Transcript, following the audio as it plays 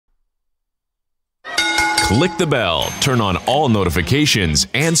Click the bell, turn on all notifications,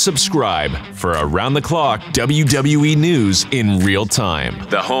 and subscribe for around-the-clock WWE news in real time.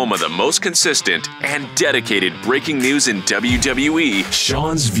 The home of the most consistent and dedicated breaking news in WWE,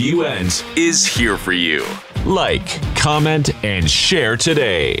 Seanzviewent, is here for you. Like, comment, and share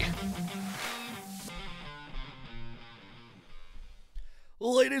today.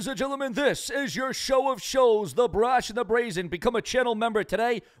 Ladies and gentlemen, this is your show of shows, The Brash and the Brazen. Become a channel member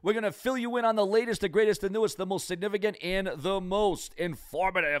today. We're going to fill you in on the latest, the greatest, the newest, the most significant, and the most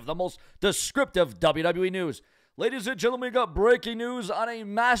informative, the most descriptive WWE news. Ladies and gentlemen, we got breaking news on a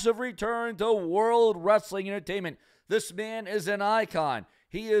massive return to World Wrestling Entertainment. This man is an icon.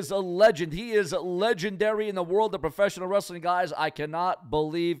 He is a legend. He is legendary in the world of professional wrestling, guys. I cannot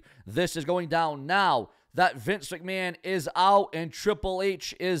believe this is going down now that Vince McMahon is out and Triple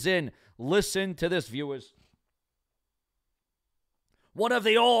H is in. Listen to this, viewers. One of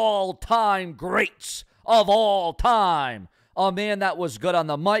the all-time greats of all time. A man that was good on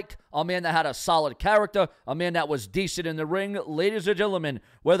the mic, a man that had a solid character, a man that was decent in the ring. Ladies and gentlemen,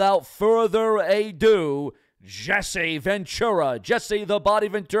 without further ado, Jesse Ventura, Jesse the Body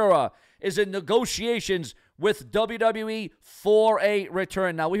Ventura, is in negotiations with WWE for a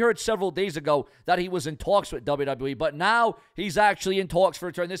return. Now, we heard several days ago that he was in talks with WWE, but now he's actually in talks for a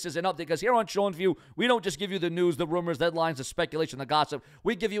return. This is an update because here on Sean View, we don't just give you the news, the rumors, the headlines, the speculation, the gossip.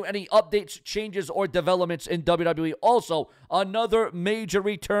 We give you any updates, changes, or developments in WWE. Also, another major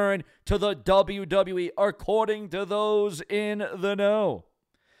return to the WWE, according to those in the know.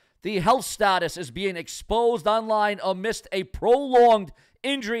 The health status is being exposed online amidst a prolonged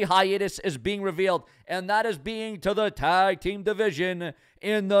injury hiatus is being revealed, and that is being to the tag team division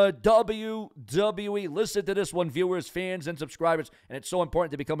in the WWE. Listen to this one, viewers, fans, and subscribers, and it's so important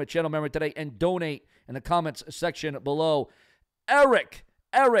to become a channel member today and donate in the comments section below. Eric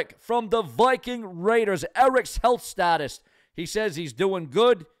from the Viking Raiders, Eric's health status. He says he's doing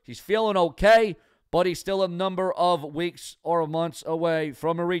good, he's feeling okay, but he's still a number of weeks or months away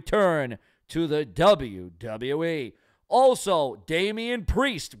from a return to the WWE. Also, Damian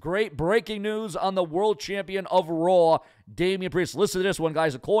Priest, great breaking news on the world champion of Raw, Damian Priest. Listen to this one,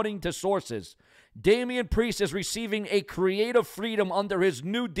 guys. According to sources, Damian Priest is receiving a creative freedom under his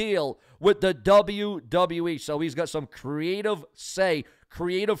new deal with the WWE. So he's got some creative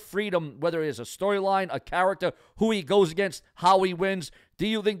freedom, whether it's a storyline, a character, who he goes against, how he wins. Do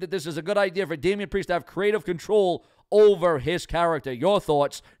you think that this is a good idea for Damian Priest to have creative control over his character? Your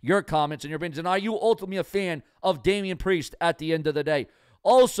thoughts, your comments, and your opinions. And are you ultimately a fan of Damian Priest at the end of the day?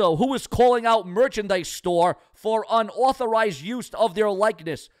 Also, who is calling out merchandise store for unauthorized use of their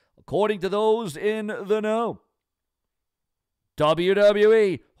likeness? According to those in the know.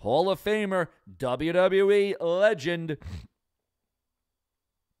 WWE Hall of Famer, WWE legend,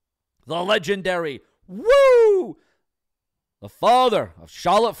 the legendary, the father of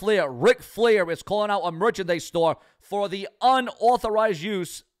Charlotte Flair, Ric Flair, is calling out a merchandise store for the unauthorized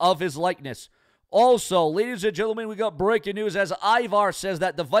use of his likeness. Also, ladies and gentlemen, we got breaking news as Ivar says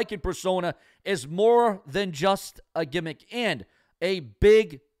that the Viking persona is more than just a gimmick and a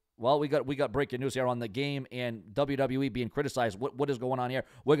big, well, we got breaking news here on the game and WWE being criticized. What is going on here?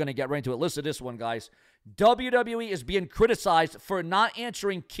 We're going to get right into it. Listen to this one, guys. WWE is being criticized for not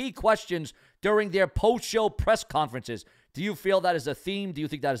answering key questions during their post-show press conferences. Do you feel that is a theme? Do you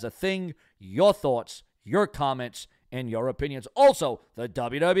think that is a thing? Your thoughts, your comments, and your opinions. Also, the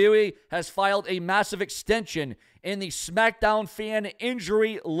WWE has filed a massive extension in the Smackdown fan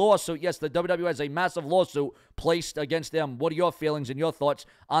injury lawsuit. Yes, the WWE has a massive lawsuit placed against them. What are your feelings and your thoughts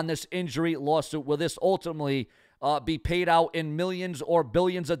on this injury lawsuit? Will this ultimately be paid out in millions or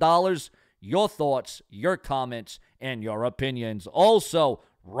billions of dollars? Your thoughts, your comments, and your opinions. Also,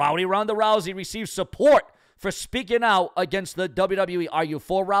 Ronda Rousey receives support for speaking out against the WWE. Are you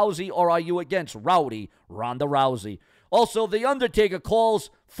for Rousey or are you against Ronda Rousey? Also, The Undertaker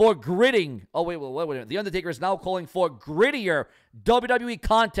calls for gritting. Oh, wait. The Undertaker is now calling for grittier WWE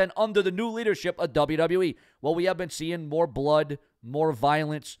content under the new leadership of WWE. Well, we have been seeing more blood, more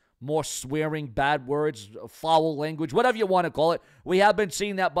violence, more swearing, bad words, foul language, whatever you want to call it. We have been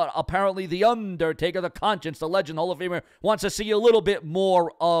seeing that, but apparently The Undertaker, the conscience, the legend, Hall of Famer, wants to see a little bit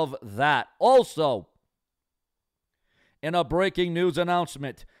more of that. Also, in a breaking news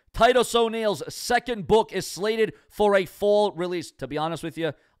announcement, Titus O'Neil's second book is slated for a fall release. To be honest with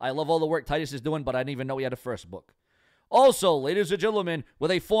you, I love all the work Titus is doing, but I didn't even know he had a first book. Also, ladies and gentlemen,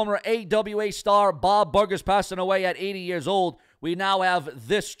 with a former AWA star, Bob Burgers, passing away at 80 years old, we now have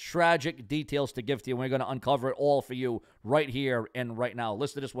this tragic details to give to you, and we're going to uncover it all for you right here and right now.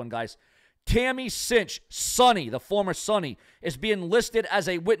 Listen to this one, guys. Tammy Cinch, Sonny, the former Sonny, is being listed as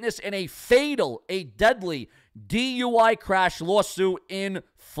a witness in a fatal, a deadly DUI crash lawsuit in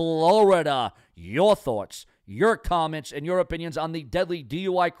Florida. Your thoughts, your comments, and your opinions on the deadly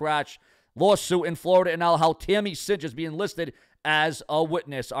DUI crash lawsuit in Florida and now how Tammy Cinch is being listed as a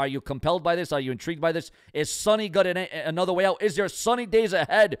witness. Are you compelled by this? Are you intrigued by this? Is Sonny got another way out? Is there sunny days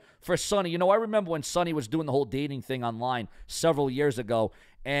ahead for Sonny? You know, I remember when Sonny was doing the whole dating thing online several years ago,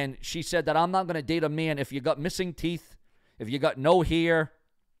 and she said that I'm not going to date a man if you got missing teeth, if you got no hair,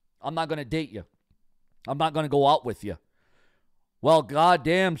 I'm not going to date you. I'm not going to go out with you. Well,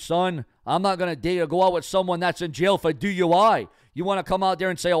 goddamn, son, I'm not going to date or go out with someone that's in jail for DUI. You want to come out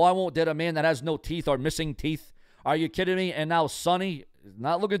there and say, oh, I won't date a man that has no teeth or missing teeth? Are you kidding me? And now Sonny,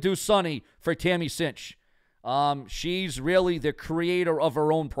 not looking too sunny for Tammy Cinch. She's really the creator of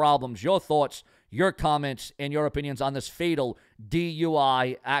her own problems. Your thoughts, your comments, and your opinions on this fatal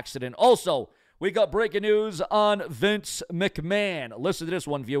DUI accident. Also, we got breaking news on Vince McMahon. Listen to this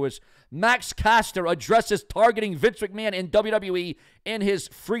one, viewers. Max Caster addresses targeting Vince McMahon in WWE in his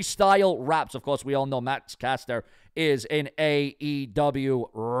freestyle raps. Of course, we all know Max Caster is an AEW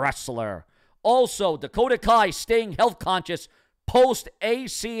wrestler. Also, Dakota Kai staying health conscious post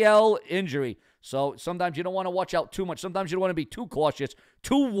ACL injury. So sometimes you don't want to watch out too much. Sometimes you don't want to be too cautious,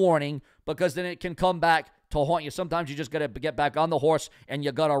 too warning, because then it can come back to haunt you. Sometimes you just got to get back on the horse and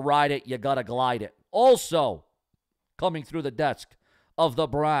you got to ride it. You got to glide it. Also, coming through the desk of the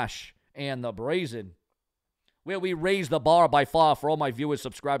brash and the brazen, where we raise the bar by far for all my viewers,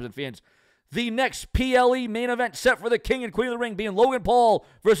 subscribers, and fans. The next PLE main event set for the King and Queen of the Ring being Logan Paul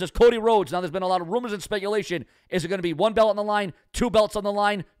versus Cody Rhodes. Now, there's been a lot of rumors and speculation. Is it going to be one belt on the line, two belts on the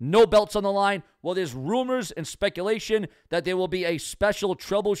line, no belts on the line? Well, there's rumors and speculation that there will be a special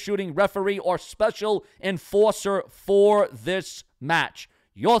troubleshooting referee or special enforcer for this match.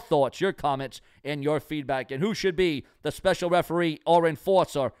 Your thoughts, your comments, and your feedback, and who should be the special referee or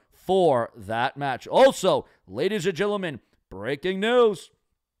enforcer for that match. Also, ladies and gentlemen, breaking news.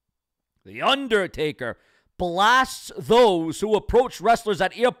 The Undertaker blasts those who approach wrestlers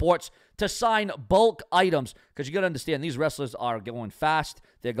at airports to sign bulk items. Because you got to understand, these wrestlers are going fast.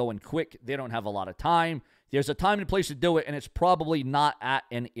 They're going quick. They don't have a lot of time. There's a time and place to do it, and it's probably not at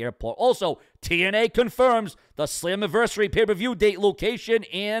an airport. Also, TNA confirms the Slammiversary pay-per-view date, location,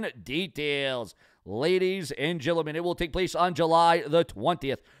 and details. Ladies and gentlemen, it will take place on July the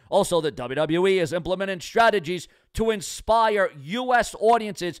 20th. Also, the WWE is implementing strategies to inspire U.S.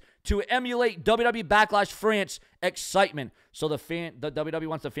 audiences to emulate WWE Backlash France excitement. So the WWE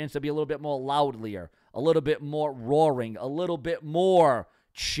wants the fans to be a little bit more loudlier, a little bit more roaring, a little bit more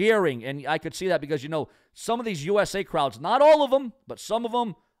cheering. And I could see that because, you know, some of these USA crowds, not all of them, but some of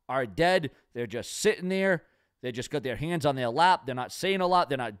them are dead. They're just sitting there. They just got their hands on their lap. They're not saying a lot.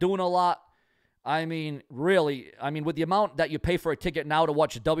 They're not doing a lot. I mean, really, with the amount that you pay for a ticket now to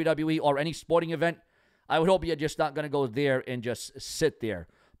watch WWE or any sporting event, I would hope you're just not going to go there and just sit there.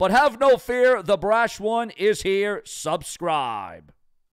 But have no fear, the Brash One is here. Subscribe.